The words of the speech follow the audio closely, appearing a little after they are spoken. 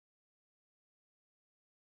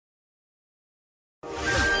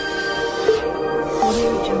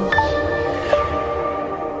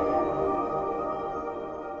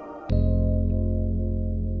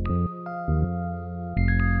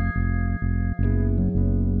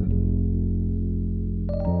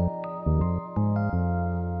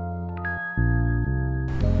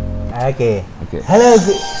Okay. Hello,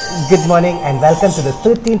 good morning, and welcome to the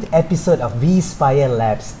 13th episode of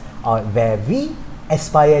VspireLab, where we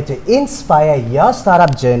aspire to inspire your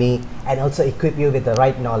startup journey and also equip you with the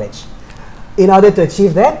right knowledge. In order to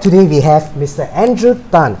achieve that, today we have Mr. Andrew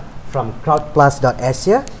Tan from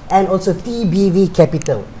Crowdplus.Asia and also TBV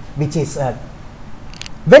Capital, which is a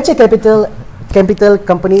venture capital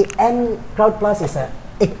company, and Crowdplus is an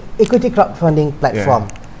equity crowdfunding platform.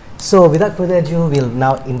 Yeah. So without further ado, we'll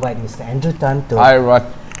now invite Mr. Andrew Tan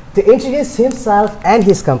to introduce himself and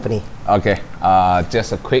his company. Okay,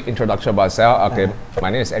 just a quick introduction about myself. Okay,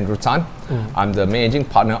 my name is Andrew Tan. I'm the managing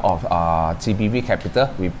partner of TBV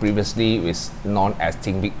Capital. We previously was known as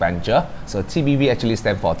Think Big Venture. So TBV actually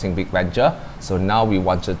stands for Think Big Venture. So now we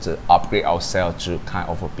wanted to upgrade ourselves to kind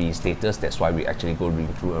of a B status. That's why we actually go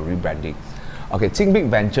through a rebranding. Okay, Think Big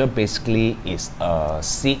Venture basically is a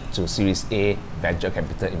seed to Series A venture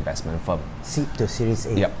capital investment firm. Seed to Series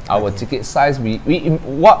A. Yep. Our ticket size,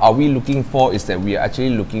 what are we looking for is that we are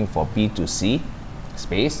actually looking for B2C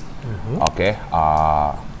space. Okay.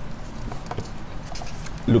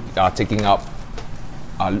 Taking up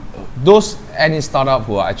those any startup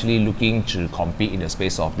who are actually looking to compete in the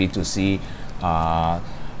space of B2C.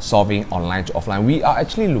 Solving online to offline. We are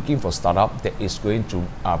actually looking for startup that is going to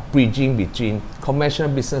bridging between commercial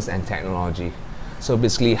business and technology. So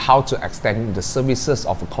basically how to extend the services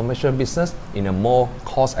of a commercial business in a more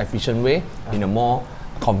cost efficient way, in a more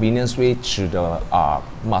convenience way to the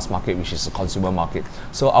mass market, which is the consumer market.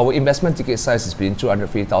 So our investment ticket size is between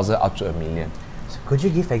 250,000 up to $1 million. So could you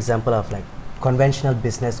give example of like conventional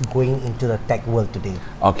business going into the tech world today?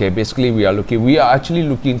 Okay, basically we are actually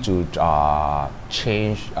looking to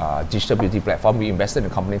change digital beauty platform. We invested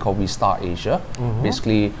in a company called VspireLab.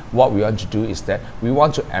 Basically what we want to do is that we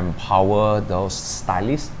want to empower those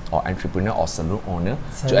stylists or entrepreneur or salon owner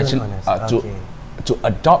to actually to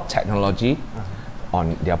adopt technology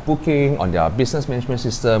on their booking, on their business management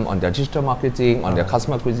system, on their digital marketing, on their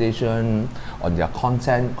customer acquisition, on their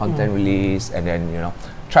content release, and then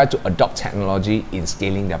try to adopt technology in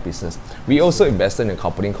scaling their business. We also invested in a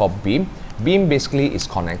company called Beam. Beam basically is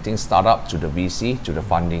connecting startup to the VC, to the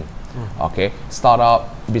funding. Okay, startup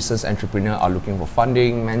business entrepreneur are looking for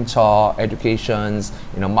funding, mentor, educations,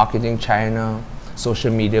 marketing channel,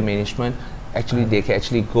 social media management. Actually, they can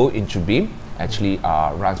actually go into Beam, actually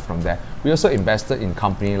runs from there. We also invested in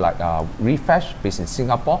company like Refresh, based in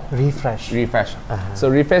Singapore. Refresh. So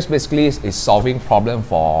Refresh basically is solving problem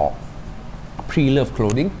for pre-loved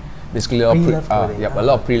clothing. Basically, a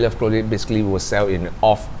lot of pre-loved clothing basically will sell in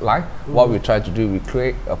offline. What we try to do, we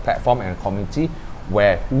create a platform and a community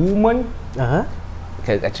where women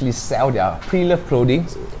can actually sell their pre-loved clothing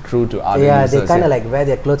through to other users. They kind of like wear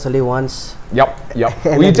their clothes only once. Yep.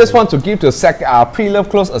 We just want to give the pre-loved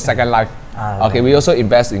clothes a second life. Okay, we also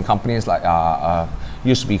invest in companies like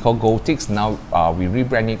used to be called Goldtix. Now we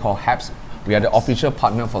rebranding called Habs. We are the official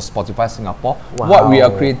partner for Spotify Singapore. Wow. What we are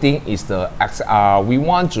creating is we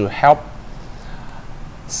want to help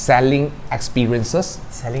selling experiences.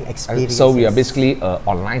 So we are basically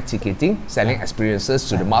online ticketing, selling experiences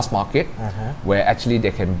to the mass market, where actually they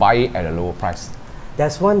can buy it at a lower price.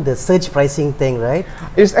 That's the surge pricing thing, right?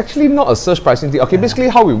 It's actually not a surge pricing thing. Okay, basically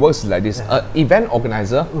how it works is like this. An event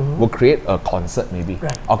organizer will create a concert maybe.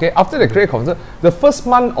 Okay, after they create a concert, the first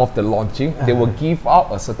month of the launching, they will give out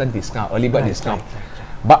a certain discount, early bird discount.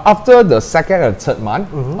 But after the second and third month,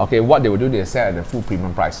 okay, what they will do, they sell at the full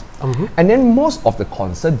premium price. And then most of the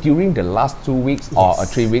concert during the last 2 weeks or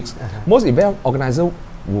 3 weeks, most event organizer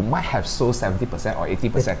might have sold 70% or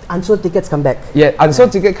 80%. Unsold tickets come back. Yeah,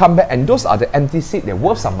 unsold tickets come back, and those are the empty seats. They're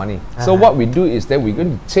worth some money. So what we do is that we're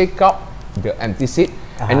going to take up the empty seat,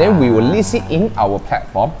 and then we will list it in our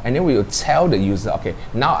platform, and then we will tell the user, okay,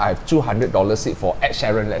 now I have $200 seat for Ed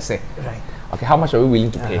Sheeran, let's say. Okay, how much are we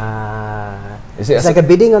willing to pay? It's like a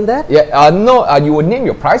bidding on that? Yeah, no, you will name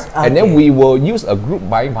your price, and then we will use a group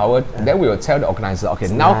buying power, and then we will tell the organizer, okay,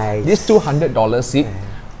 now this $200 seat,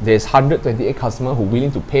 there's 128 customers who are willing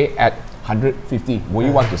to pay at 150. Will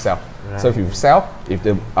you want to sell? So if you sell, if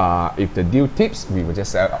the deal tips, we will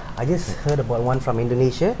just sell. I just heard about one from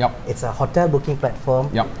Indonesia. It's a hotel booking platform.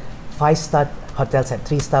 5-star hotels at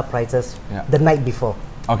 3-star prices the night before.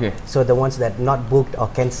 Okay. So the ones that not booked or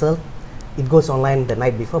cancelled, it goes online the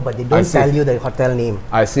night before, but they don't tell you the hotel name.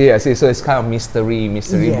 I see. So it's kind of mystery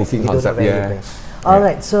booking concept.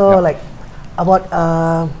 Alright, so like about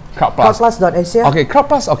Crowdplus.Asia. Okay,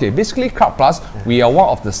 Crowdplus. Okay, basically Crowdplus, we are one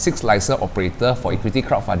of the 6 licensed operator for equity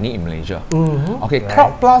crowdfunding in Malaysia. Okay,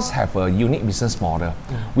 Crowdplus have a unique business model.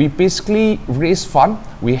 We basically raise fund.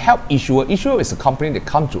 We help issuer. Issuer is a company that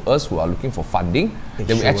come to us who are looking for funding.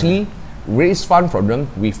 Then we actually raise fund from them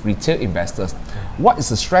with retail investors. What is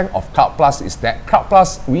the strength of Crowdplus is that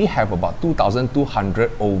Crowdplus, we have about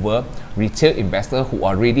 2,200 over retail investors who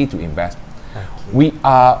are ready to invest. We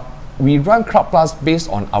run Crowdplus based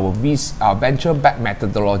on our venture-backed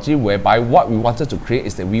methodology, whereby what we wanted to create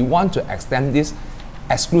is that we want to extend this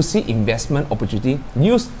exclusive investment opportunity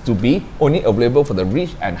used to be only available for the rich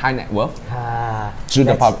and high net worth to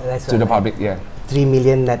the public. Yeah. 3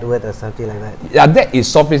 million net worth or something like that. Yeah, that is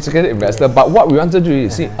sophisticated investor. But what we want to do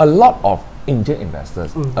is see a lot of Indian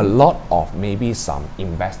investors, a lot of maybe some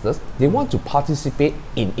investors, they want to participate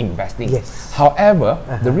in investing. Yes. However,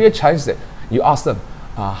 the real challenge is that you ask them,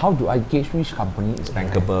 how do I gauge which company is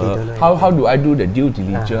bankable? How do I do the due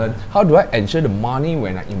diligence? How do I ensure the money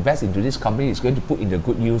when I invest into this company is going to put in the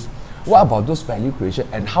good use? What about those value creation,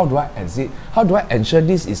 and how do I exit? How do I ensure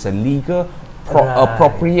this is a legal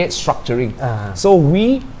appropriate structuring? So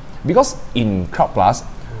because in Crowdplus,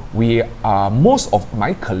 most of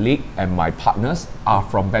my colleagues and my partners are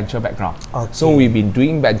from venture background. So we've been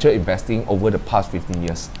doing venture investing over the past 15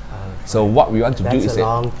 years. So what we want to do is a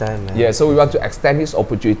long time, man. Yeah, so we want to extend this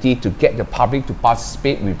opportunity to get the public to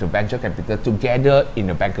participate with the venture capital together in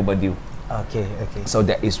a bankable deal. Okay. So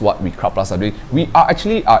that is what we Crowdplus are doing. We are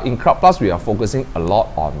actually in Crowdplus, we are focusing a lot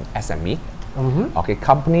on SME. Okay,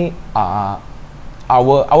 company.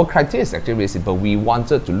 Our criteria is actually very simple. We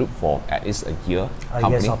wanted to look for at least a year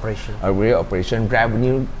company, a real operation,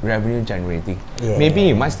 revenue generating. Maybe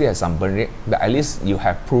you might still have some burn rate, but at least you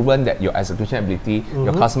have proven that your execution ability,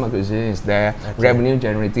 your customer acquisition is there, revenue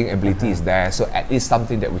generating ability is there. So at least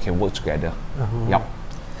something that we can work together. Yep.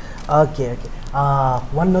 Okay.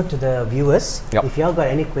 One note to the viewers: if you all got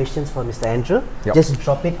any questions for Mr. Andrew, just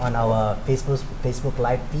drop it on our Facebook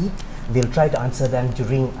live feed. We'll try to answer them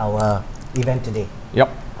during our event today.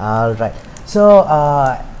 All right. So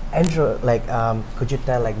Andrew, could you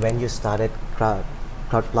tell when you started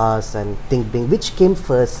Crowdplus and ThinkBig, which came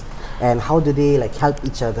first, and how do they help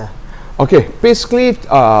each other? Okay, basically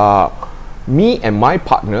me and my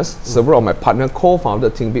partners, several of my partners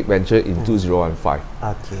co-founded ThinkBig Venture in 2015.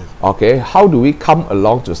 Okay, how do we come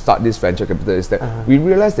along to start this venture capital is that we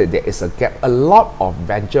realized that there is a gap. A lot of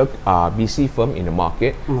venture VC firm in the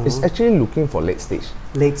market is actually looking for late stage.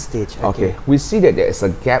 Okay. We see that there is a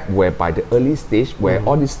gap where by the early stage where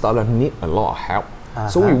all these startups need a lot of help.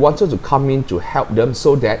 So we wanted to come in to help them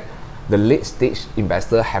so that the late stage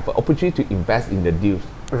investor have an opportunity to invest in the deal.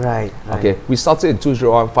 Right. Okay. We started in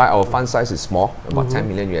 2015. Our fund size is small, about 10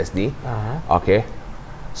 million USD. Okay.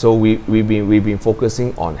 So we've been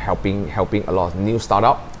focusing on helping a lot of new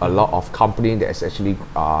startup, a lot of company that is actually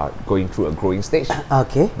going through a growing stage.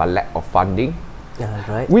 But lack of funding.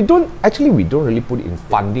 We don't really put it in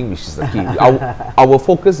funding, which is the key. Our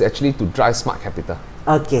focus is actually to drive smart capital.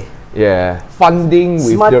 Yeah, funding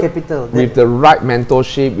with the right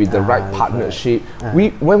mentorship, with the right partnership.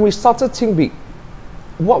 When we started ThinkBig,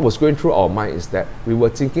 what was going through our mind is that we were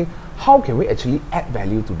thinking, how can we actually add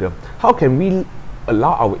value to them? How can we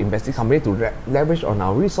allow our investing company to leverage on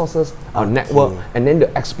our resources, our network, and then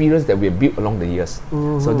the experience that we have built along the years?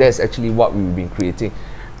 So that's actually what we've been creating.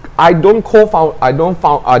 I don't co-found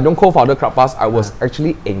the Crowdplus. I was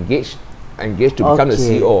actually engaged to become the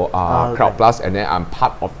CEO of Crowdplus, and then I'm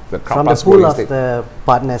part of the Crowdplus. From the pool of the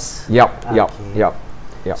partners. Yep.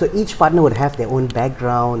 So each partner would have their own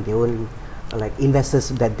background, their own investors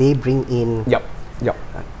that they bring in. Yep.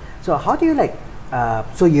 So how do you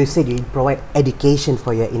so you said you provide education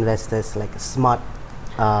for your investors, like smart.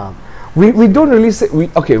 We don't really say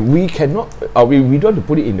we cannot we don't want to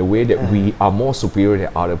put it in the way that we are more superior than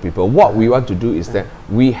other people. What we want to do is that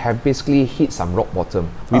we have basically hit some rock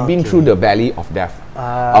bottom. We've been through the valley of death.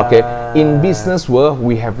 In business world,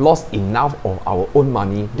 we have lost enough of our own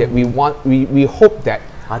money that we hope that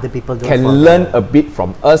other people can learn a bit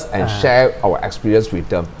from us and share our experience with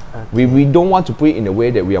them. We don't want to put it in a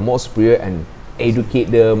way that we are more superior and educate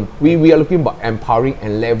them. We are looking about empowering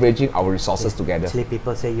and leveraging our resources together. Actually,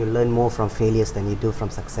 people say you learn more from failures than you do from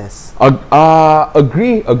success.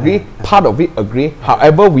 Agree. Part of it, agree.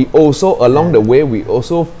 However, we also, along the way, we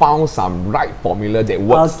also found some right formula that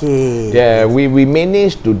works. We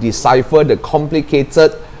managed to decipher the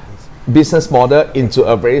complicated business model into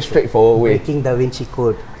a very straightforward way. Breaking Da Vinci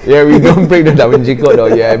Code. Yeah, we don't break the Da Vinci Code though.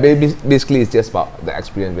 Yeah, basically it's just about the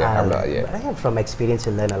experience we have. But I have from experience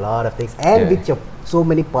you learn a lot of things, and with your so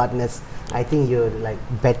many partners, I think you're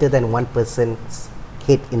better than one person's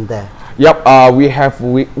head in there. Yep.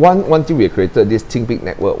 One thing we created this ThinkBig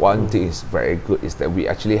network. One thing is very good is that we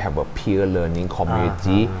actually have a peer learning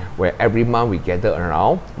community where every month we gather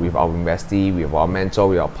around with our investee, with our mentor,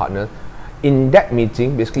 with our partner. In that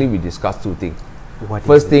meeting, basically we discuss two things.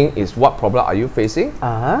 First thing is, what problem are you facing?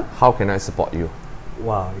 Uh-huh. How can I support you?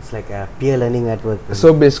 Wow, it's like a peer learning network.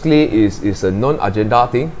 So basically, it's a non-agenda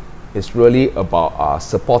thing. It's really about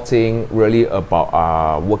supporting, really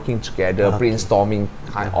about working together, brainstorming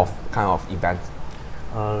kind of events.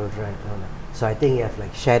 All right. So I think you have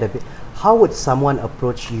like shared a bit. How would someone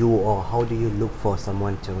approach you, or how do you look for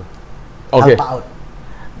someone to help out?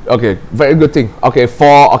 Okay, very good thing. Okay,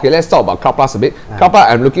 let's talk about Crowdplus a bit. Crowdplus,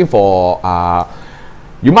 I'm looking for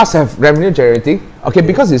you must have revenue generating. Okay,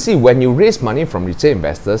 because you see, when you raise money from retail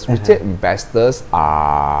investors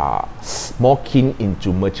are more keen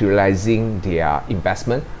into materializing their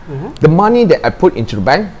investment. The money that I put into the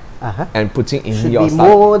bank and putting in should your be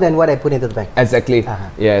more than what I put into the bank. Exactly.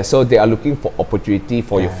 Yeah, so they are looking for opportunity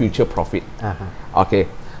for your future profit. Okay,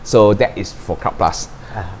 so that is for Crowdplus.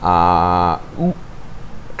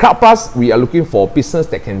 Crowdplus, we are looking for business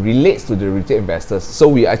that can relate to the retail investors. So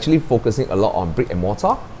we are actually focusing a lot on brick and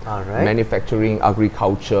mortar, manufacturing,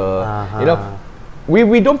 agriculture. You know,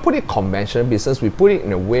 we don't put it conventional business. We put it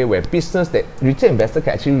in a way where business that retail investor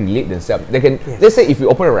can actually relate themselves. They can, let's say, if you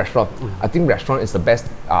open a restaurant, I think restaurant is the best.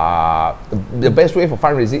 The best way for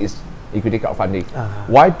fundraising is equity crowdfunding.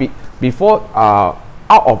 Why? Before, out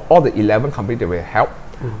of all the 11 companies that we help,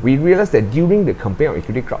 we realized that during the campaign of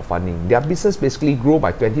equity crowdfunding, their business basically grew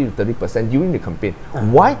by 20 to 30% during the campaign.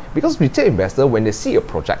 Why? Because retail investors, when they see your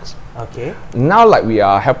projects, now like we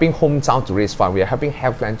are helping Hometown to raise fund, we are helping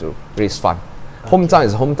Healthline to raise fund. Hometown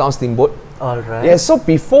is Hometown Steamboat. Yeah, so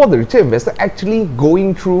before the retail investor actually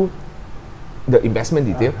going through the investment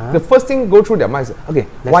detail, the first thing go through their mind is, okay,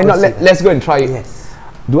 why not let's go and try it.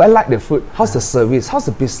 Do I like the food? How's the service? How's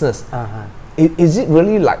the business? Is it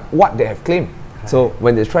really like what they have claimed? So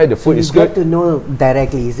when they try the food, it's good. You get to know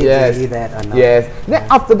directly, is it really that or not? Then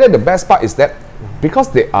after that, the best part is that because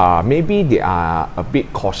they are a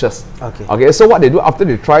bit cautious. So what they do after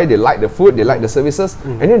they try, they like the food, they like the services,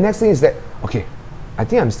 and then the next thing is that, okay, I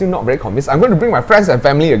think I'm still not very convinced. I'm going to bring my friends and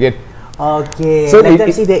family again. So let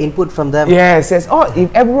them see the input from them. Yes. If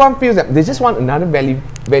everyone feels that they just want another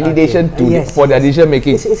validation for their decision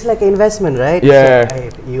making. It's like an investment, right? Yeah.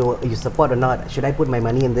 So, you support or not? Should I put my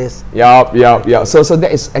money in this? Yeah. So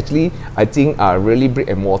that is actually, I think, really brick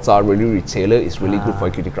and mortar, really retailer is really good for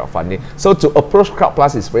equity crowdfunding. So to approach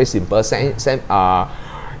Crowdplus is very simple.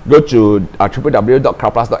 Go to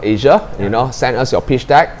www.Crowdplus.Asia. You know, send us your pitch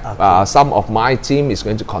deck. Some of my team is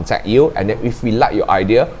going to contact you, and then if we like your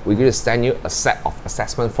idea, we're going to send you a set of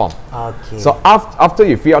assessment form. So after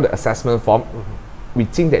you fill out the assessment form, we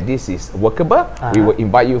think that this is workable. We will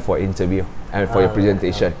invite you for interview and for your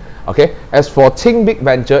presentation. Okay. As for Think Big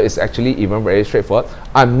Venture, it's actually even very straightforward.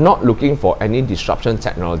 I'm not looking for any disruption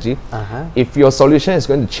technology. If your solution is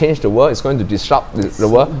going to change the world, it's going to disrupt the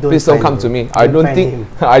world, please don't come to me. I don't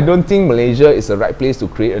think Malaysia is the right place to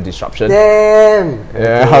create a disruption. Damn.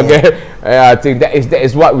 I think that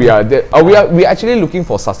is what we are. We are actually looking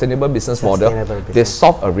for sustainable business model. They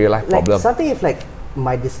solve a real life problem. Something if like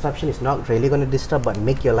my disruption is not really going to disrupt, but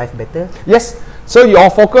make your life better. Yes. So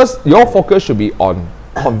your focus should be on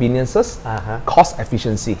conveniences, cost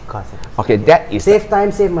efficiency. Okay, that is save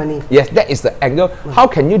time, save money. Yes, that is the angle. How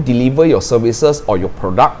can you deliver your services or your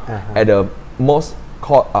product at the most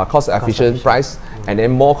cost efficient price and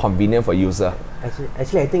then more convenient for user?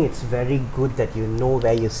 Actually, I think it's very good that you know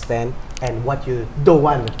where you stand and what you don't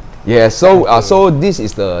want. Yeah. So this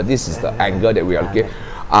is the angle that we are looking.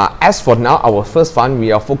 As for now, our first fund,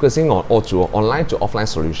 we are focusing on O2O, online to offline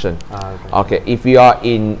solution. Okay, if you are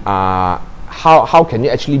in how can you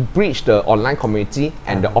actually bridge the online community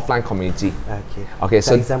and the offline community? Okay.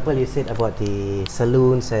 So example you said about the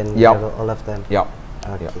saloons and all of them.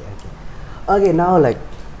 Okay. Now like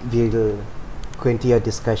we'll go into your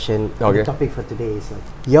discussion. The topic for today is like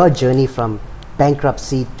your journey from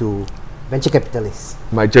bankruptcy to venture capitalist.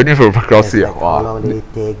 My journey from bankruptcy. Like how long did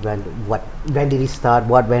it take? When did it start?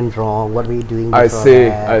 What went wrong? What were you doing? I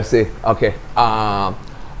see. Okay.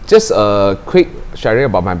 Just a quick sharing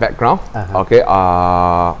about my background. Okay.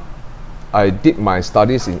 I did my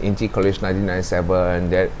studies in Inti College 1997.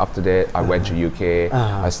 Then after that, I went to UK.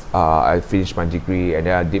 I finished my degree, and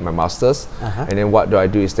then I did my masters. And then what do I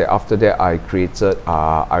do is that after that, I created.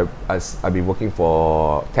 I've been working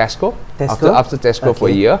for Tesco. After Tesco for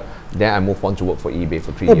a year. Then I moved on to work for eBay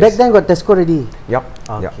for 3 years. Back then got Tesco already?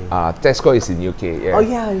 Tesco is in UK.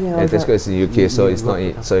 Tesco is in UK, so it's not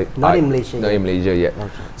in Malaysia. Not in Malaysia yet.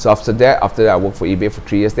 So after that, I worked for eBay for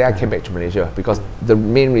 3 years. Then I came back to Malaysia because the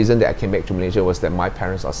main reason that I came back to Malaysia was that my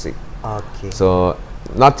parents are sick. So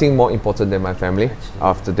nothing more important than my family.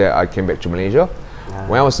 After that, I came back to Malaysia.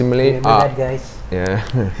 When I was in Malaysia, Remember that, guys? yeah.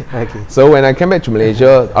 Okay. So when I came back to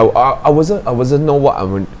Malaysia, I wasn't know what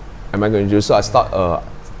am I going to do. So I start a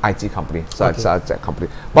IT company. So I started a tech company.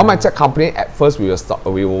 But my tech company at first we were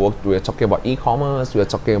talking about e-commerce. We were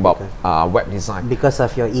talking about web design. Because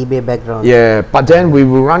of your eBay background. Yeah, but then we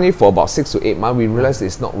will run it for about 6 to 8 months. We realized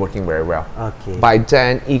it's not working very well. Okay. By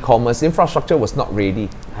then, e-commerce infrastructure was not ready.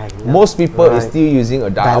 I know. Most people is still using a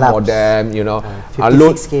dial-up modem. You know,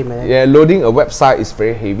 56K, man. Yeah, loading a website is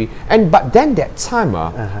very heavy. But then that time,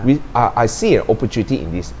 I see an opportunity in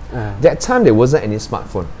this. That time there wasn't any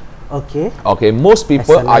smartphone. Okay. Okay, most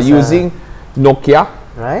people SMS, are using Nokia,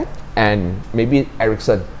 right? and maybe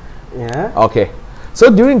Ericsson. Yeah. Okay,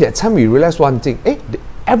 so during that time we realized one thing.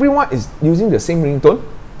 Everyone is using the same ringtone.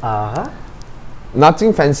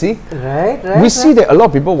 Nothing fancy. Right. We see that a lot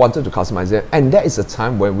of people wanted to customize it, and that is the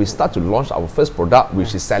time when we start to launch our first product,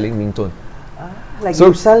 which is selling ringtone. Like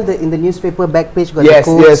you sell in the newspaper back page. Got Yes,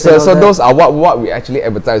 the codes yes. So those are what we actually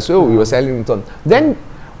advertise. So we were selling ringtone. Then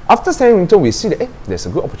after selling ringtone, we see that there's a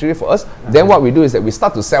good opportunity for us. Then what we do is that we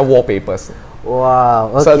start to sell wallpapers.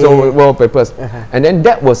 Wow. Okay. So wallpapers, and then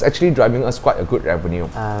that was actually driving us quite a good revenue.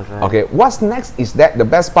 Right. Okay. What's next is that the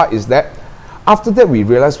best part is that after that we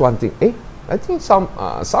realized one thing. I think some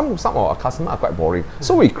of our customers are quite boring.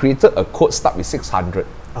 So we created a code start with 600.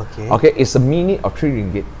 Okay. Okay. It's a minute of 3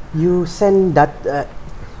 ringgit. You send that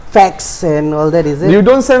fax and all that, is it? You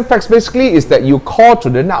don't send fax. Basically, is that you call to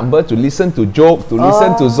the number to listen to joke, to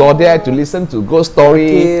listen to Zodiac, to listen to ghost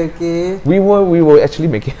story. Okay. We were actually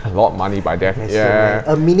making a lot of money by then. Yeah.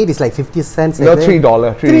 So, a minute is like 50 cents. No, $3.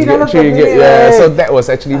 $3 ringgit. Yeah. So that was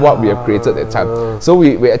actually what we have created at that time. So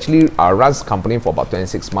we actually run the company for about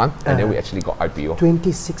 26 months, and then we actually got IPO.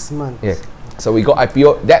 26 months. Yeah. So we got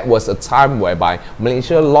IPO. That was a time whereby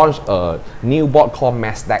Malaysia launched a new board called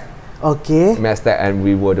Nasdaq. Okay. Nasdaq, and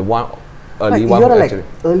we were the early you one. are like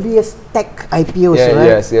earliest tech IPOs, Yeah,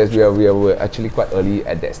 right? yes. We were actually quite early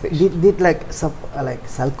at that stage. Did like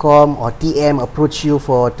Celcom or TM approach you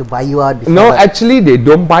to buy you out? Before No, that? actually they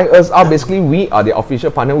don't buy us out. Basically, we are the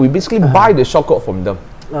official partner. We basically buy the shortcode from them.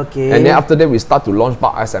 Okay. And then after that, we start to launch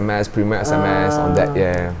bulk SMS, premium SMS on that.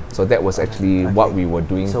 Yeah. So that was actually what we were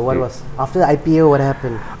doing. So what was after the IPO? What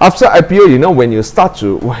happened? After IPO, when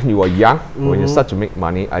you are young, when you start to make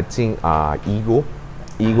money, I think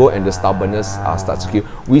ego and the stubbornness starts to kill.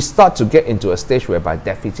 We start to get into a stage whereby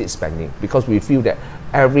deficit spending, because we feel that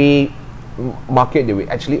every market that we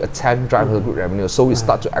actually attend drives a good revenue. So we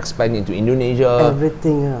start to expand into Indonesia.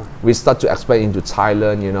 Everything. We start to expand into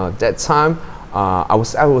Thailand. That time I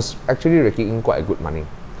was actually raking in quite a good money.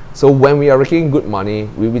 So when we are raking in good money,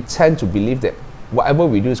 we tend to believe that whatever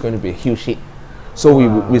we do is going to be a huge hit. So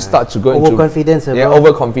we start to go into overconfidence.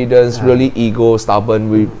 Overconfidence, really ego, stubborn.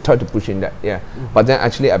 We try to push in that, But then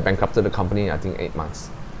actually I bankrupted the company in I think 8 months.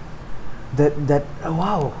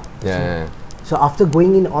 Wow. Yeah. So after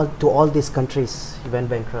going in to all these countries, you went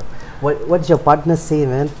bankrupt. What's your partners say,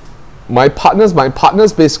 man? My partners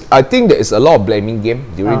basically, I think there is a lot of blaming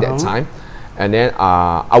game during that time. And then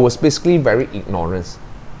I was basically very ignorant.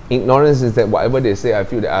 Ignorance is that whatever they say, I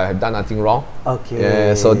feel that I have done nothing wrong. Okay.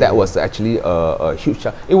 Yeah. So that was actually a huge.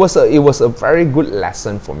 It was a very good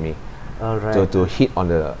lesson for me. All right. To hit on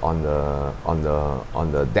the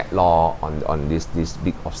deadlock on this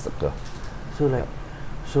big obstacle.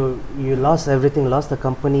 So you lost everything, lost the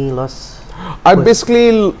company, lost. I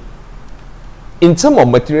basically, in terms of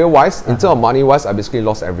material wise, in terms of money wise, I basically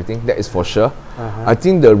lost everything. That is for sure. I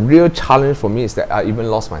think the real challenge for me is that I even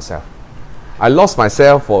lost myself. I lost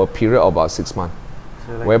myself for a period of about 6 months,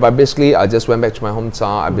 whereby basically I just went back to my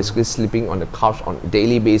hometown. I basically sleeping on the couch on a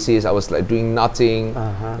daily basis. I was like doing nothing.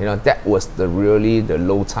 That was the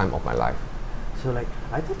low time of my life. So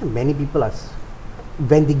I think many people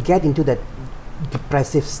when they get into that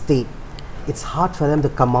depressive state, it's hard for them to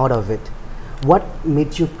come out of it. What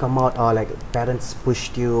made you come out? Or like parents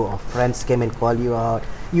pushed you, or friends came and called you out?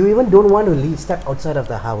 You even don't want to step outside of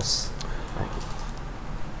the house.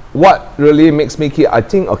 What really makes me keep, I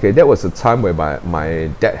think, that was a time where my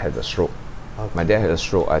dad had a stroke. My dad had a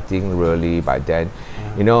stroke. I think really by then,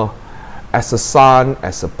 as a son,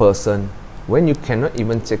 as a person, when you cannot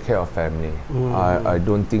even take care of family, I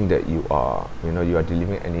don't think that you are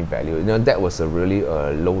delivering any value. That was a really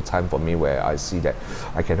low time for me, where I see that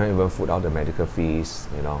I cannot even foot out the medical fees.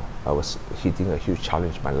 I was hitting a huge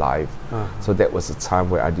challenge in my life. So that was a time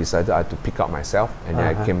where I decided I had to pick up myself, and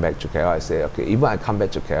then I came back to KL. I said, okay, even I come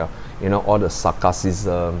back to KL, all the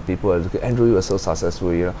sarcasm, people are looking, Andrew, you were so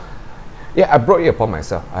successful, Yeah, I brought it upon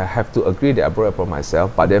myself. I have to agree that I brought it upon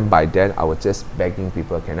myself. But then by then, I was just begging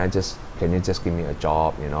people, can you just give me a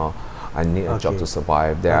job? I need a job to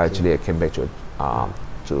survive. Then actually I came back to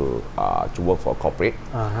to work for corporate.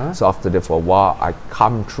 So after that, for a while, I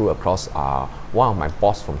come through across one of my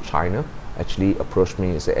boss from China actually approached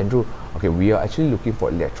me and said, Andrew, okay, we are actually looking for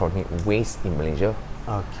electronic waste in Malaysia.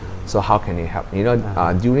 Okay. So how can you help? You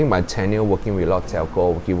know, during my tenure working with a lot of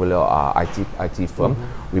telco, working with a lot of IT firm,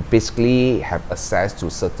 we basically have access to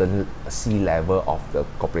certain C-level of the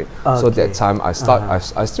corporate. So that time I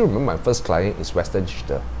I still remember my first client is Western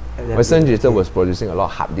Digital. Western Digital was producing a lot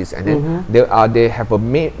of hard disks, and then they have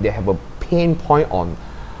a pain point on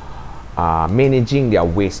managing their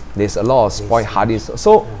waste. There's a lot of spoiled hard disks.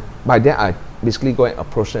 So by then I basically go and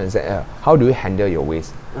approach them and say, how do you handle your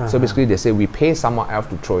waste? So basically they say we pay someone else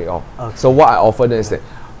to throw it off. So what I offer them is that,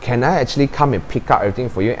 can I actually come and pick up everything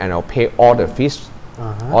for you, and I'll pay all the fees,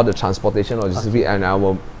 all the transportation logistics, and I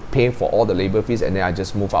will pay for all the labor fees, and then I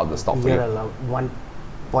just move out the stock for you. One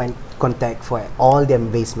point contact for all their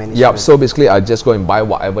waste management. Yeah, so basically I just go and buy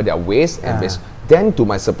whatever their waste, and then to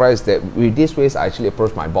my surprise, that with this waste I actually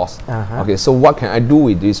approached my boss. Okay, so what can I do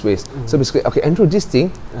with this waste? So basically, okay, Andrew, this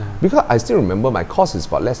thing, because I still remember my cost is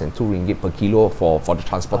about less than 2 ringgit per kilo for the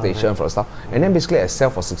transportation, for the stuff, and then basically I sell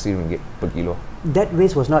for 60 ringgit per kilo. That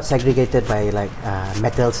waste was not segregated by like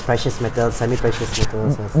metals, precious metals, semi-precious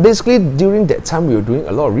metals? Basically, during that time we were doing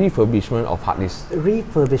a lot of refurbishment of hard disks.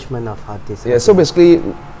 Refurbishment of hard disks. Yeah, so basically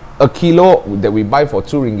a kilo that we buy for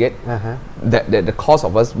 2 ringgit, that the cost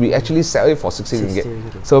of us, we actually sell it for 60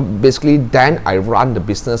 ringgit. So basically then I run the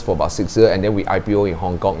business for about 6 years, and then we IPO in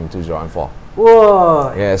Hong Kong in 2004.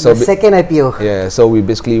 Whoa! Yeah, so the second IPO. Yeah, so we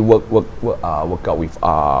basically work out with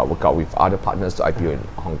other partners to IPO in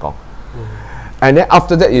Hong Kong. And then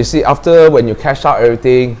after that, you see, after when you cash out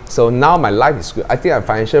everything, so now my life is good. I think I have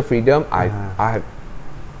financial freedom. I have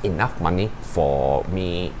enough money for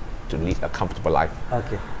me to lead a comfortable life.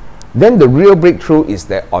 Okay. Then the real breakthrough is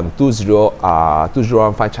that on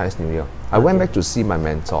 2015 Chinese New Year, I went back to see my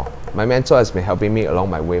mentor. My mentor has been helping me along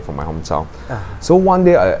my way from my hometown. So one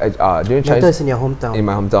day, during Chinese, mentor is in your hometown? In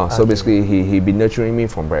my hometown. So basically, he been nurturing me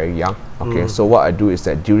from very young. Okay. So what I do is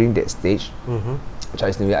that during that stage,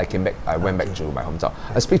 Chinese New Year, I went back to my hometown.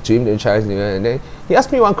 I speak to him during Chinese New Year, and then he asked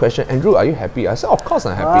me one question, Andrew, are you happy? I said, of course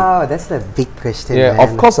I'm happy. Wow, that's a big question. Yeah, man.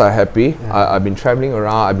 of course I'm happy. I've been traveling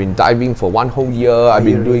around, I've been diving for 1 whole year. I've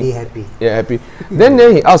been doing really happy. Yeah, happy. then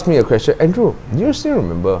he asked me a question, Andrew, do you still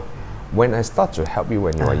remember when I start to help you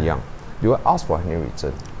when you were young? Do I ask for any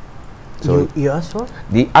return? So you asked for?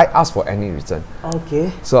 I asked for any return. Okay.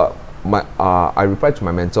 So I replied to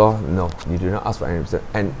my mentor, no, you do not ask for any return.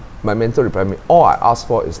 And my mentor replied me, all I ask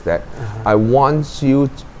for is that I want you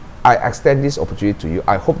I extend this opportunity to you.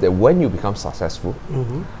 I hope that when you become successful,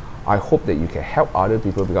 I hope that you can help other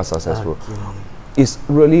people become successful. It's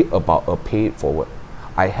really about a pay it forward.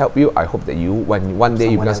 I help you, I hope that you, when one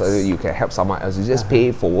day you become successful, you can help someone else. You just pay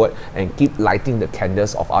it forward and keep lighting the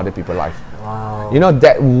candles of other people's life. Wow. You know,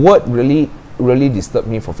 that word really disturbed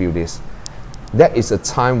me for a few days. That is a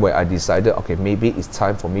time where I decided, okay, maybe it's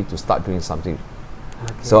time for me to start doing something.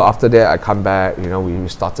 So after that, I come back, you know, we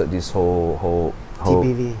started this whole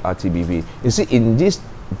TBV. You see, in this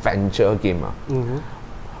venture game,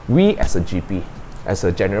 we as a GP, as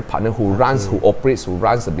a general partner who runs, who operates, who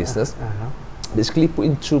runs the business, basically put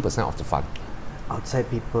in 2% of the fund. Outside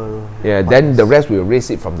people. Yeah, then the rest will raise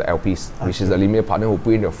it from the LPs, which is the limited partner who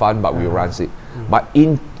put in the fund, but we runs it. But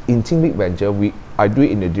in Think Big Venture, I do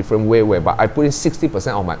it in a different way, whereby I put in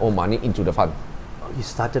 60% of my own money into the fund. You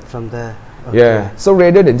started from there. Yeah, so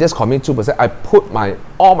rather than just commit 2%, I put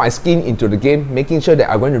all my skin into the game, making sure that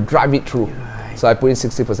I'm going to drive it through. So I put in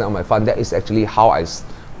 60% of my fund. That is actually how I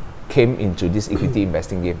came into this equity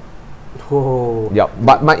investing game. Yeah,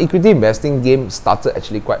 but my equity investing game started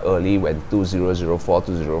actually quite early, when 2004,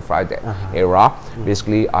 2005, that era.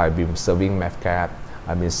 Basically, I've been serving MAVCAP,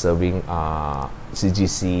 I've been serving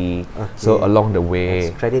CGC. So along the way,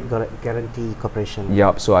 that's Credit Guarantee Corporation.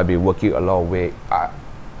 Yep. So I've been working along the way.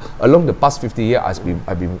 Along the past 50 years,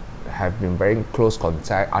 have been very in close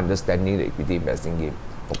contact, understanding the equity investing game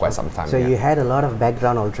for quite some time. So you had a lot of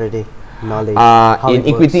background already, knowledge in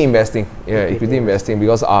equity investing. Yeah, equity investing,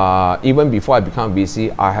 because even before I become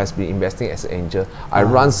VC, I has been investing as an angel. I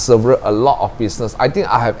run a lot of business. I think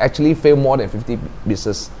I have actually failed more than 50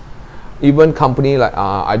 business. Even company like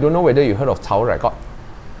I don't know whether you heard of Tower Record.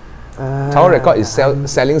 Tower Record is selling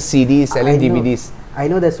CDs, selling DVDs. I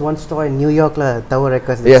know there's one store in New York, Tower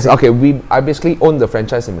Records. Yes, okay. I basically own the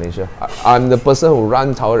franchise in Malaysia. I'm the person who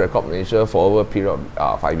run Tower Record Malaysia for over a period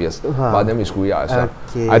of 5 years. But then we screw it out as well.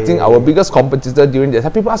 Okay. I think our biggest competitor during that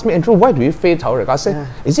time, people ask me, Andrew, why do you fail Tower Record? I said,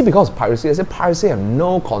 is it because of piracy? I said, piracy I have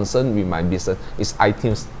no concern with my business. It's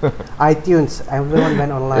iTunes. iTunes, everyone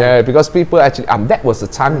went online. Yeah, because people actually, that was the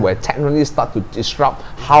time where technology started to disrupt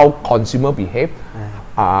how consumer behave.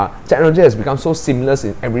 Technology has become so seamless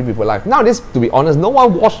in every people's life. Nowadays, to be honest, no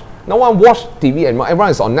one watch TV anymore.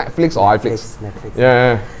 Everyone is on Netflix or iFlix. Netflix.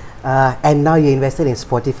 Yeah. And now you invested in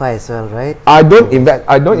Spotify as well, right? I don't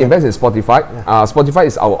invest in Spotify. Spotify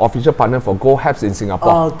is our official partner for Go Apps in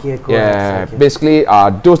Singapore. Oh, okay, cool. Yeah, Okay. basically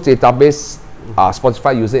those database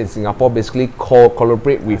Spotify users in Singapore basically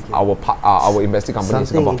collaborate with our investing company in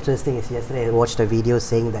Something Singapore. interesting is yesterday I watched a video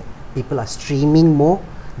saying that people are streaming more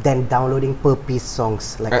than downloading per piece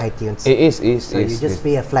songs like iTunes. It is. So you just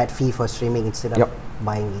pay a flat fee for streaming instead of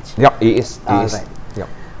buying each. Yep, it is. Right. Yep.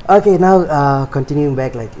 Okay, now continuing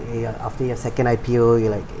back, like after your second IPO,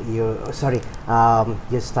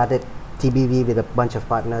 you started TBV with a bunch of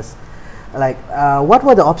partners. Like, what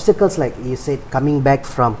were the obstacles? Like you said, coming back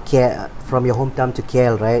from your hometown to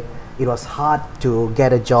KL, right? It was hard to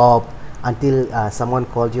get a job until someone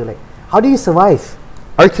called you. Like, how do you survive?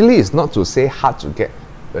 Actually, it's not to say hard to get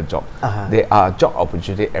a job. There are job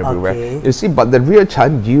opportunities everywhere. Okay. You see, but the real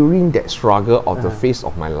challenge during that struggle of the phase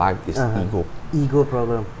of my life is ego. Ego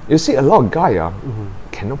problem. You see, a lot of guys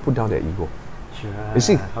cannot put down their ego. Sure. You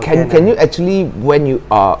see, can you actually, when you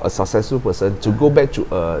are a successful person, to go back to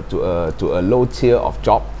a low tier of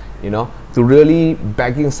job, to really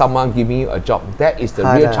begging someone giving you a job, that is the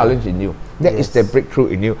real challenge in you. That is the breakthrough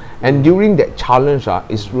in you. And during that challenge,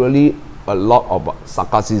 it's really a lot of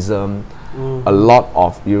sarcasm, a lot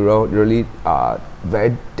of really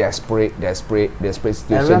very desperate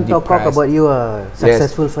situation. Everyone talk about you, a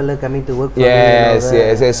successful fella coming to work for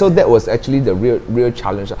yes. So that was actually the real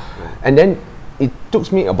challenge. And then it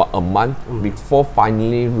took me about a month before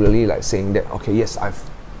finally really like saying that, okay, yes,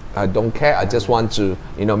 I don't care. I just want to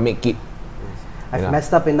make it. I've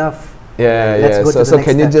messed up enough. Yeah. Go to the so next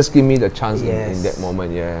can you step. just give me the chance in that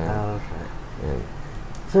moment? Yeah.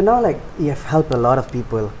 So now, like, you have helped a lot of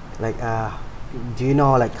people. Like, do you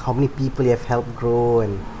know like how many people you have helped grow?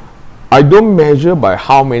 And I don't measure by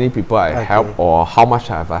how many people I help or how much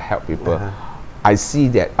have I helped people. I see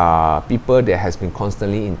that people that has been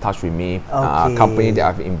constantly in touch with me, company that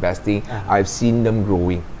I've been investing, I've seen them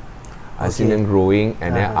growing. I've seen them growing,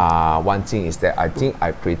 and then one thing is that I think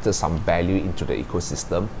I've created some value into the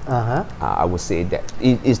ecosystem. I would say that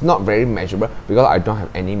it is not very measurable because I don't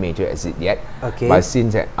have any major exit yet. But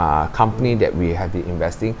since that company that we have been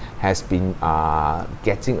investing has been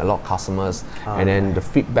getting a lot of customers, and then the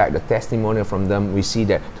feedback, the testimonial from them, we see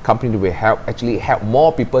that the company will actually help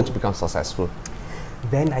more people to become successful.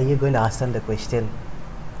 Then are you going to ask them the question?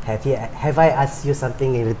 Have I asked you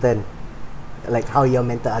something in return? Like how your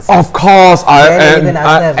mentor asks. Of course,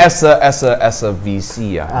 as a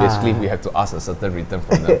VC, basically we have to ask a certain return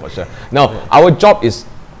from them for sure. Now, our job is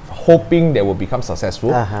hoping they will become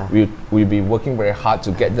successful. We'll be working very hard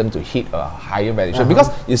to get them to hit a higher valuation.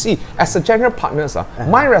 Because you see, as a general partner,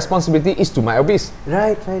 my responsibility is to my LPs.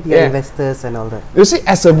 Right. Your investors and all that. You see,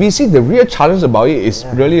 as a VC, the real challenge about it is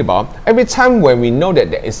really about every time when we know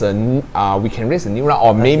that there is we can raise a new round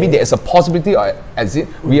or maybe there is a possibility of exit,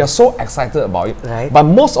 we are so excited about it. But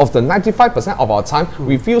most of the 95% of our time,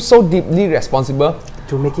 we feel so deeply responsible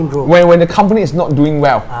to making growth. When the company is not doing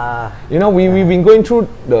well. We've been going through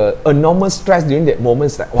the enormous stress during that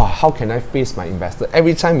moments that, wow, how can I face my investor?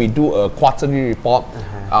 Every time we do a quarterly report,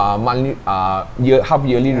 monthly,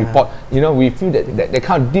 half-yearly report, we feel that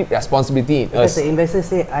kind of deep responsibility in us. The investors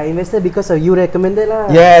say, I invested because of you recommended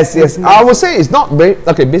lah. Yes. I would say it's not very,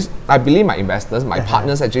 I believe my investors, my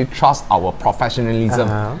partners actually trust our professionalism.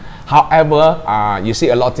 However, you see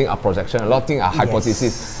a lot of things are projection, a lot of things are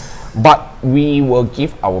hypothesis. But we will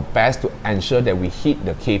give our best to ensure that we hit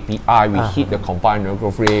the KPI, we hit the compound annual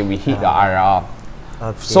growth rate, we hit the IRR.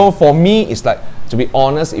 So for me, it's like, to be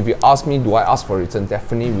honest, if you ask me, do I ask for return?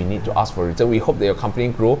 Definitely we need to ask for return. We hope that your company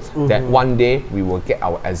grow, that one day we will get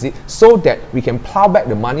our exit so that we can plow back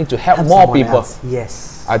the money to help more people.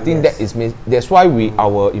 Yes. I think that's why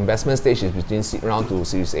our investment stage is between seed round to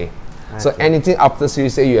Series A. So anything after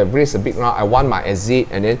Series A, you have raised a big round, I want my exit,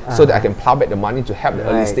 and then so that I can plow back the money to help the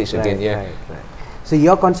early stage again. So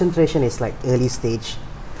your concentration is like early stage,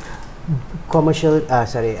 commercial.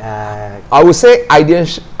 I would say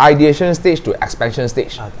ideation stage to expansion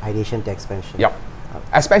stage. Ideation to expansion. Yep.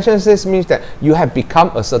 Expansionist means that you have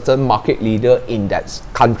become a certain market leader in that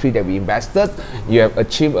country that we invested. You have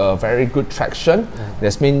achieved a very good traction.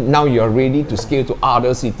 That means now you are ready to scale to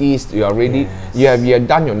other cities. You are ready. You have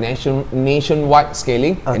done your nationwide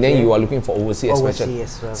scaling, and then you are looking for overseas expansion.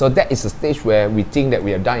 As well. So that is the stage where we think that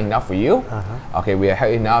we have done enough for you. Okay, we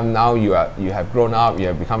have enough. Now you have grown up. You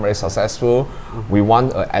have become very successful. We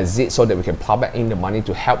want an exit so that we can plow back in the money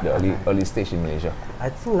to help the early stage in Malaysia. I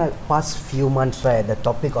think like past few months, right, the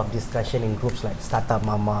topic of discussion in groups like Startup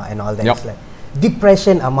Mama and all that is like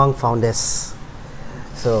depression among founders.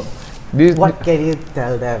 So what can you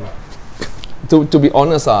tell them? To be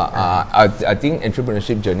honest, I think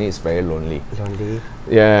entrepreneurship journey is very lonely. Lonely?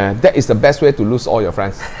 Yeah, that is the best way to lose all your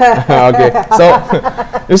friends. Okay, so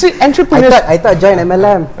you see, entrepreneurship. I thought join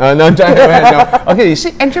MLM. No, join MLM. No. Okay, you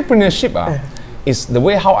see, entrepreneurship is the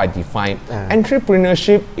way how I define.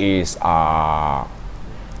 Entrepreneurship is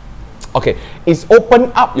okay, it's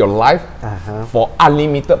open up your life for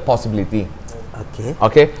unlimited possibility.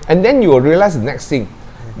 Okay, and then you will realize the next thing.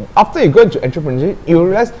 After you go into entrepreneurship, you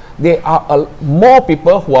realize there are more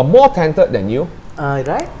people who are more talented than you,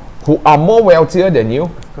 right? Who are more wealthier than you,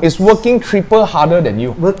 is working triple harder than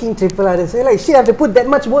you. Working triple harder. So like, shit, I have to put that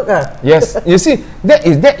much work. Yes, you see, that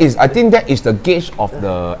is. I think that is the gauge of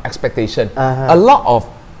the expectation. A lot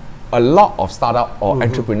of startup or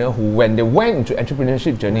entrepreneur who, when they went into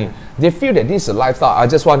entrepreneurship journey, they feel that this is a lifestyle.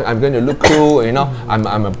 I'm going to look cool. You know,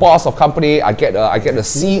 I'm a boss of company. I get a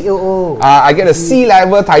CEO. I get a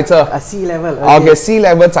C-level title. A C-level. Okay,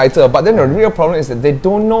 C-level title. But then the real problem is that they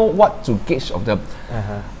don't know what to gauge of the.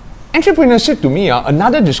 Entrepreneurship to me,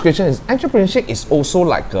 another description is entrepreneurship is also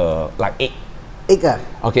like egg. Egg.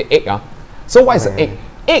 Okay, egg. So what is an egg?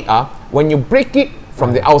 Egg, when you break it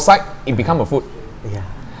from the outside, it becomes a food. Yeah.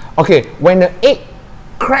 Okay, when the egg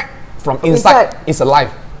crack from inside, it's alive.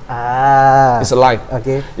 It's alive.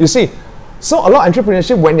 Okay. You see, so a lot of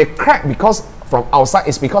entrepreneurship, when they crack because from outside,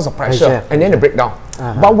 it's because of pressure. And then they break down.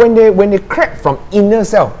 But when they crack from inner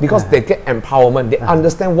self, because they get empowerment, they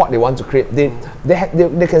understand what they want to create. They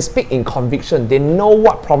can speak in conviction. They know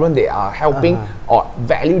what problem they are helping or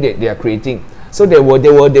value that they are creating. So they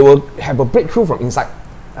will have a breakthrough from inside.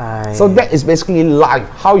 So that is basically life.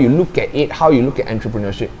 How you look at it, how you look at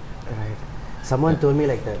entrepreneurship. Right. Someone told me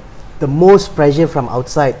like that. The most pressure from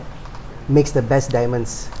outside makes the best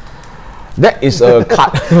diamonds. That is a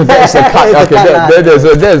cut. That is a cut. Okay, there's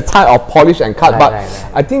a type of polish and cut. But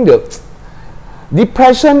I think the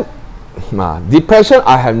depression,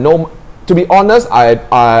 I have no. To be honest,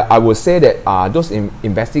 I would say that those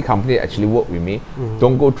investing companies that actually work with me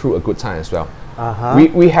don't go through a good time as well.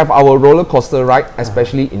 We have our roller coaster ride,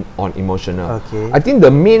 especially on emotional. I think the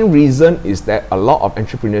main reason is that a lot of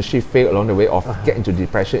entrepreneurship fail along the way of get into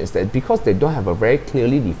depression is that because they don't have a very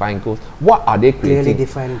clearly defined goals. What are they creating? Clearly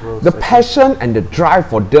defined goals. The passion and the drive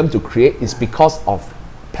for them to create is because of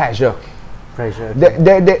pleasure. Pressure.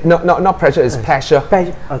 Not pressure, it's pleasure.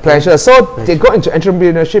 Pleasure. So they go into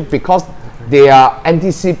entrepreneurship because they are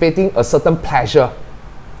anticipating a certain pleasure.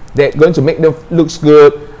 They're going to make them looks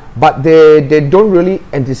good. But they don't really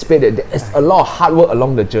anticipate that there is a lot of hard work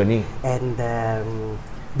along the journey. And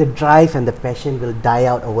the drive and the passion will die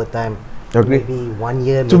out over time. Agree. Maybe 1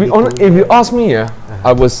 year. To be honest, if you ask me, I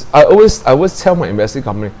always tell my investing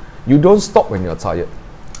company, you don't stop when you're tired.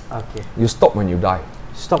 Okay. You stop when you die.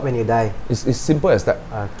 Stop when you die. It's simple as that.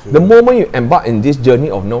 Okay. The moment you embark in this journey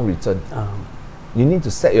of no return, you need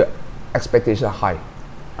to set your expectation high.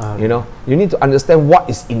 You know, you need to understand what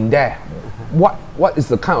is in there. What is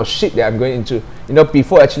the kind of shit that I'm going into, you know,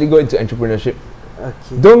 before actually going into entrepreneurship.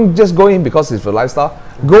 Don't just go in because it's a lifestyle.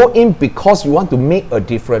 Go in because you want to make a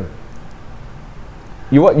difference.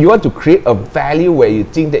 You want to create a value where you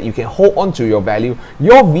think that you can hold on to your value.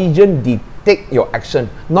 Your vision dictate your action,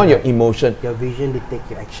 not your emotion. Your vision dictate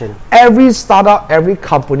your action. Every startup, every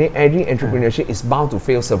company, every entrepreneurship is bound to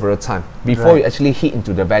fail several times before you actually hit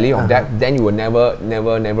into the value of that. Then you will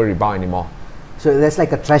never rebound anymore. So there's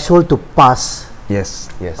like a threshold to pass. Yes.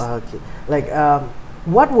 Okay. Like,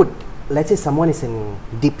 what would, let's say someone is in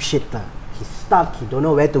deep shit. He's stuck, he don't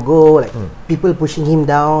know where to go, like people pushing him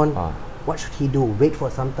down. What should he do? Wait for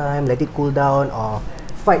some time, let it cool down, or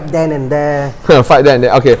fight then and there? Fight then and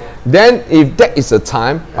there. Okay. Then if that is the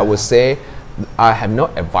time, I would say, I have no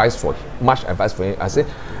much advice for you. I say,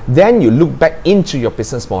 then you look back into your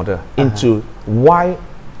business model, into why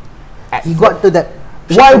you got to that.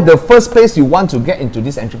 Why the first place you want to get into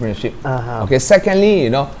this entrepreneurship? Okay. Secondly, you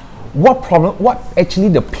know, what problem? What actually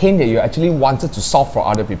the pain that you actually wanted to solve for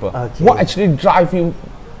other people? What actually drive you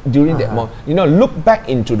during that moment? You know, look back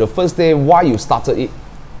into the first day why you started it.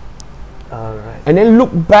 Alright. And then look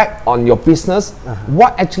back on your business,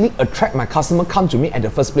 what actually attract my customer come to me at the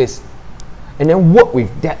first place, and then work with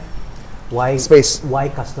that space. Why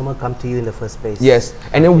customer come to you in the first place? Yes,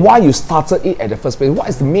 and then why you started it at the first place. What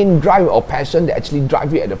is the main drive or passion that actually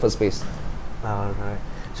drive you at the first place? Alright.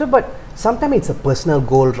 So, but sometimes it's a personal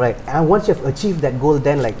goal, right? And once you've achieved that goal,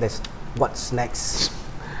 then like what's next?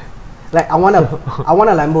 Like I want a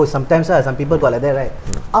Lambo. Sometimes some people got like that, right?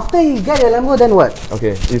 After you get a Lambo, then what?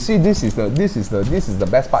 Okay, you see, this is the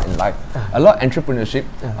best part in life. A lot of entrepreneurship,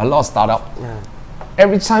 a lot of startup.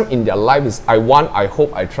 Every time in their life is I want, I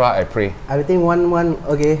hope, I try, I pray. Everything one,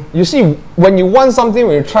 okay. You see, when you want something,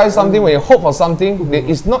 when you try something, when you hope for something,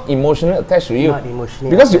 it's not emotionally attached to you. Not emotionally.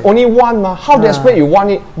 Because you only want, how desperate you want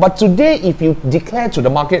it. But today, if you declare to the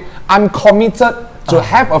market, I'm committed to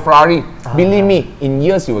have a Ferrari, believe me, in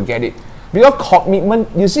years you will get it. Because commitment,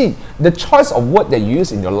 you see, the choice of word that you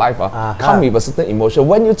use in your life come with a certain emotion.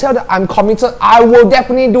 When you tell them, I'm committed, I will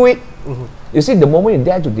definitely do it. You see, the moment you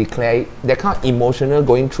dare to declare it, that kind of emotional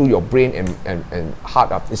going through your brain and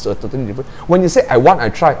heart is totally different. When you say, I want, I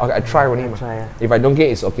try, okay, I try only. If I don't get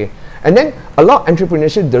it, it's okay. And then a lot of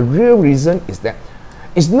entrepreneurship, the real reason is that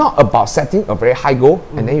it's not about setting a very high goal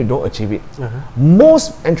and then you don't achieve it.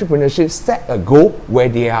 Most entrepreneurship set a goal where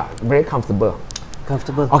they are very comfortable.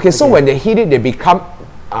 Okay, so when they hit it, they become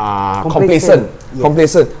complacent.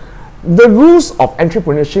 Complacent. The rules of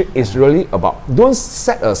entrepreneurship is really about don't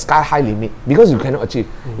set a sky high limit because you cannot achieve.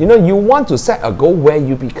 You know, you want to set a goal where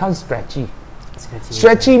you become stretchy.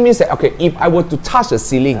 Stretchy means that, okay, if I were to touch the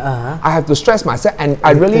ceiling, I have to stretch myself and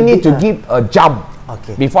I really need to give a jump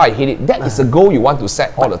before I hit it. That is a goal you want to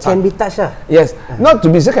set all the time. Can be touched. Yes, not to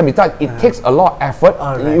be said can be touched. It takes a lot of effort.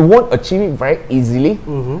 You won't achieve it very easily,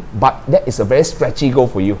 but that is a very stretchy goal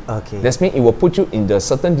for you. That means it will put you in the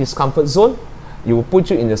certain discomfort zone. It will put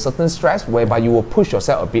you in a certain stress whereby you will push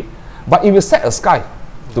yourself a bit. But if you set a sky,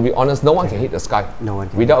 to be honest, no one can hit the sky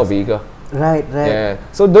without a vehicle. Right. Yeah.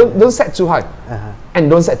 So don't set too high and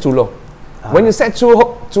don't set too low. When you set too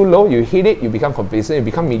low, you hit it, you become complacent, you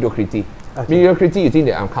become mediocrity. Mediocrity, you think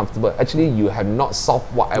that I'm comfortable. Actually, you have not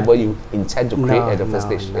solved whatever you intend to create at the first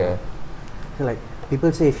stage. Yeah. So like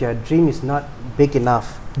people say, if your dream is not big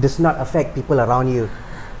enough, does not affect people around you.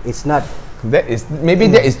 It's not. That is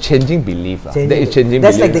changing belief. That is changing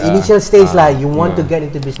That's belief. like the initial stage you want to get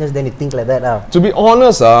into business, then you think like that. To be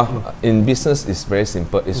honest, in business it's very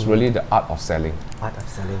simple. It's really the art of selling. Art of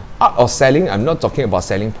selling. Art of selling, I'm not talking about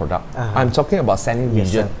selling product. I'm talking about selling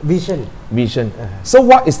vision. Vision. So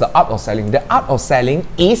what is the art of selling? The art of selling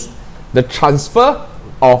is the transfer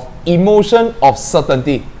of emotion of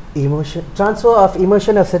certainty. Transfer of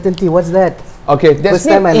emotion of certainty. What's that? Okay, that's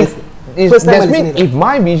if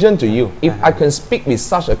my vision to you, if I can speak with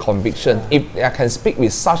such a conviction, if I can speak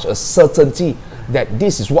with such a certainty that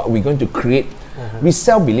this is what we're going to create, we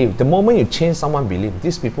self-believe. The moment you change someone's belief,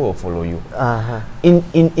 these people will follow you.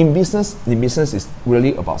 In business is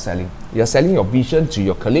really about selling. You're selling your vision to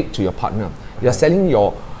your colleague, to your partner. You're selling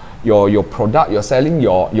your product, you're selling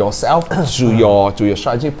yourself to your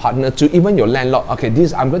strategic partner, to even your landlord. Okay,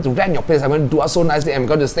 I'm going to rent your place, I'm going to do it so nicely, I'm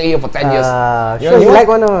going to stay here for 10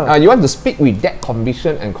 years. You want to speak with that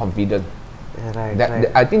conviction and confidence.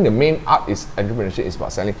 I think the main art is entrepreneurship is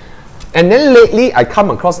about selling. And then lately, I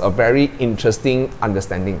come across a very interesting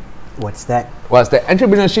understanding. What's that? What's that?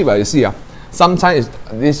 Entrepreneurship, you see, sometimes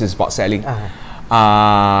this is about selling.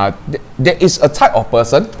 There is a type of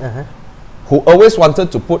person who always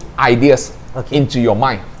wanted to put ideas into your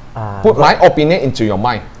mind. Put my opinion into your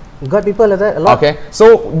mind. Got people like that a lot? Okay,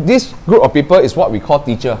 so this group of people is what we call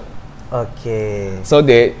teacher. Okay. So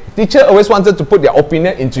the teacher always wanted to put their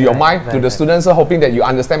opinion into your mind to the students, so hoping that you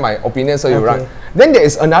understand my opinion, so you run. Then there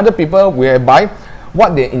is another people whereby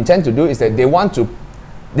what they intend to do is that they want to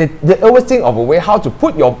they always think of a way how to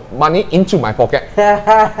put your money into my pocket.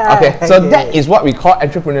 Okay, so that is what we call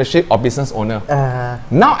entrepreneurship or business owner.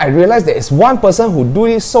 Now I realize there is one person who do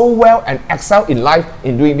it so well and excel in life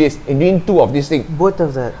in doing this, in doing two of these things. Both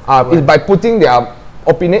of that. Is by putting their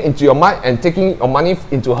opinion into your mind and taking your money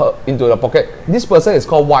into the pocket. This person is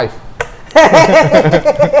called wife.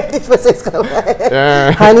 This person is called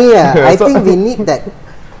wife. Honey, I think we need that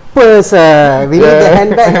purse, we need the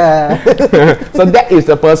handbag. So that is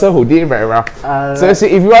the person who did very well. So see,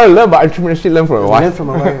 if you want to learn about entrepreneurship, learn from a wife. Learn from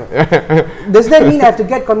a wife. Does that mean I have to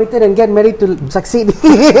get committed and get married to succeed?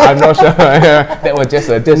 I'm not sure. That was just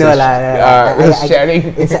sharing.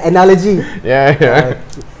 It's an analogy.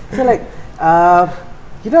 So like,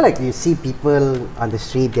 you know, like you see people on the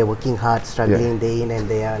street, they're working hard, struggling day in and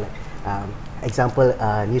day out. Like, example,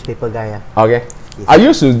 newspaper guy. Okay. I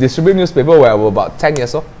used to distribute newspaper when I was about 10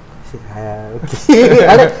 years old.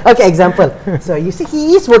 Okay. Okay, example. So you see,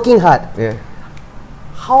 he is working hard. Yeah.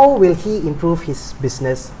 How will he improve his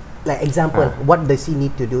business? Like example, what does he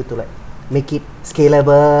need to do to like make it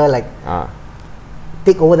scalable? Like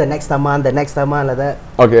take over the next month, like that.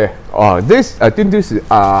 Okay. I think this is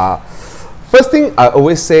first thing I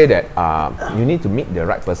always say that you need to meet the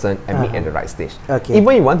right person and meet at the right stage. Okay.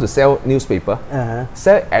 Even you want to sell newspaper,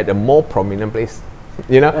 sell at a more prominent place.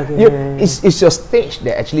 You know, it's your stage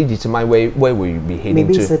that actually determine where will you be heading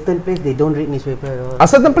Maybe to. certain place they don't read newspaper at all. A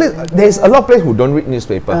certain place, there's a lot of places who don't read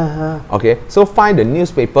newspaper. Okay, so find the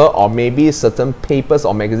newspaper or maybe certain papers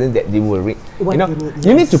or magazines that they will read.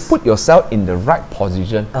 You need to put yourself in the right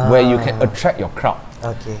position where you can attract your crowd.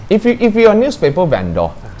 Okay. If you're a newspaper vendor,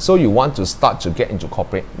 so you want to start to get into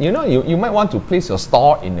corporate, you might want to place your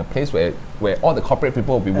store in a place where all the corporate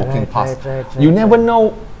people will be walking past. You never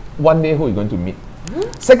know one day who you're going to meet.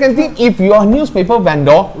 Second thing, if you're a newspaper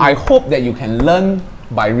vendor, I hope that you can learn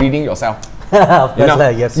by reading yourself.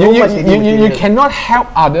 You cannot help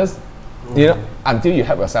others, until you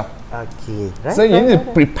help yourself. Okay. So you need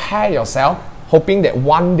to prepare yourself, hoping that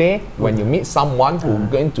one day when you meet someone who's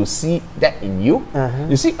going to see that in you.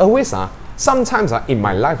 You see, always sometimes in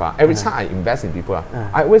my life, every time I invest in people,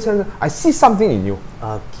 I always say, I see something in you.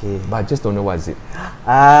 Okay. But I just don't know what is it.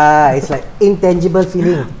 It's like intangible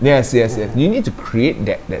feeling. Yes. You need to create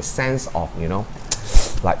that sense of,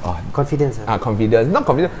 like confidence. Confidence. Not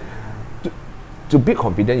confidence. To be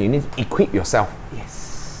confident, you need to equip yourself.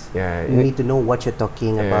 Yes. Yeah. You need to know what you're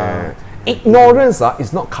talking about. Ignorance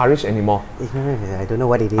is not courage anymore. I don't know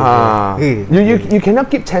what it is. You cannot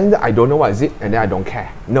keep telling that I don't know what is it and then I don't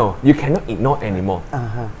care. No, you cannot ignore anymore.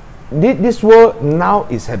 This world now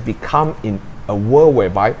has become in a world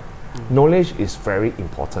whereby knowledge is very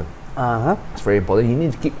important. It's very important. You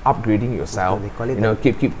need to keep upgrading yourself.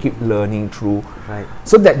 Keep learning through. Right.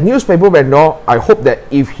 So that newspaper vendor, I hope that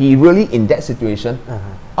if he really in that situation,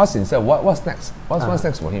 ask himself what's next. What's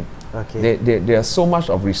next for him? Okay. There are so much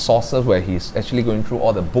of resources where he's actually going through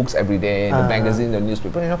all the books every day, the magazine, the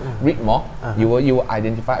newspaper. Read more. You will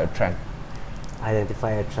identify a trend.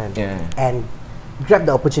 Yeah. And grab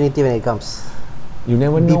the opportunity when it comes. You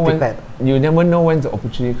never know when the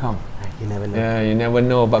opportunity comes. You never know. Yeah, you never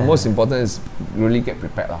know. But most important is really get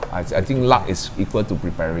prepared. I think luck is equal to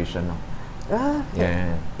preparation.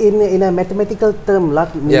 In a mathematical term,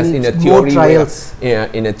 luck means in a more theory trials. Way.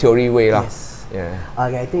 In a theory way. Yes. Yeah.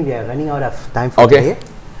 Okay, I think we are running out of time for today.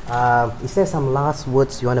 Is there some last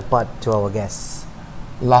words you want to put to our guests?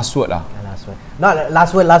 Last word Last word. Not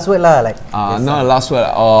last word lah. Like. Not last word.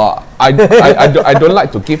 I don't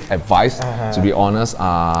like to give advice. To be honest,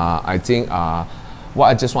 I think what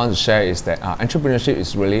I just want to share is that entrepreneurship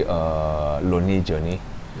is really a lonely journey.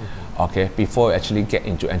 Okay, before you actually get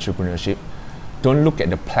into entrepreneurship, don't look at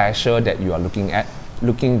the pleasure that you are looking at.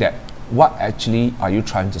 Looking at what actually are you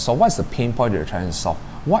trying to solve? What's the pain point that you're trying to solve?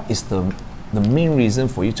 What is the main reason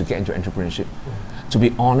for you to get into entrepreneurship? To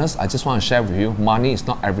be honest, I just want to share with you, money is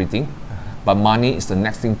not everything, but money is the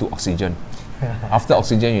next thing to oxygen. After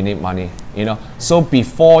oxygen, you need money. So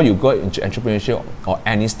before you go into entrepreneurship or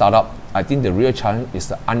any startup, I think the real challenge is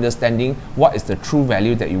the understanding what is the true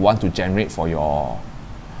value that you want to generate for your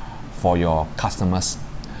customers.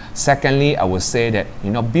 Secondly, I would say that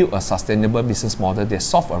build a sustainable business model that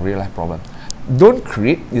solve a real life problem. Don't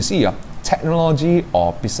create. You see, technology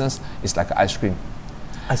or business is like ice cream.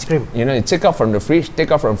 Ice cream. You take out from the fridge,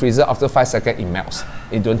 take out from freezer. After 5 seconds, it melts.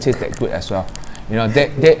 It don't taste that good as well.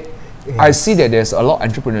 I see that there's a lot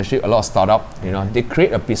of entrepreneurship, a lot of startup. They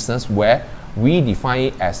create a business where we define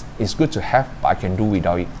it as it's good to have, but I can do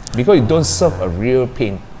without it because you don't serve a real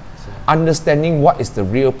pain. Understanding what is the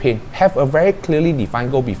real pain, have a very clearly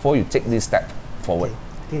defined goal before you take this step forward.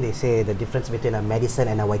 I think they say the difference between a medicine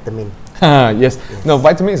and a vitamin. Yes. No,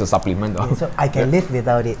 vitamin is a supplement though. So I can live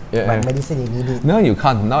without it, but medicine you need it. No, you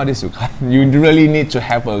can't. Nowadays you can't. You really need to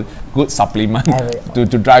have a good supplement to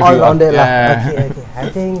drive all you on. Okay. I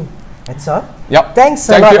think that's all. Yep. Thanks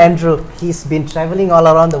a lot, Andrew. He's been traveling all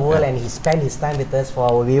around the world and he spent his time with us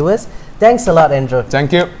for our viewers. Thanks a lot, Andrew.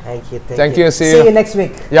 Thank you. Thank you. See you next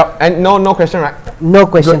week. Yep. And no question, right? No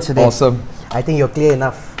questions today. Awesome. I think you're clear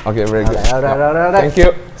enough. Okay, very good. All right. Thank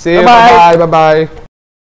you. See you. Bye-bye. Bye-bye.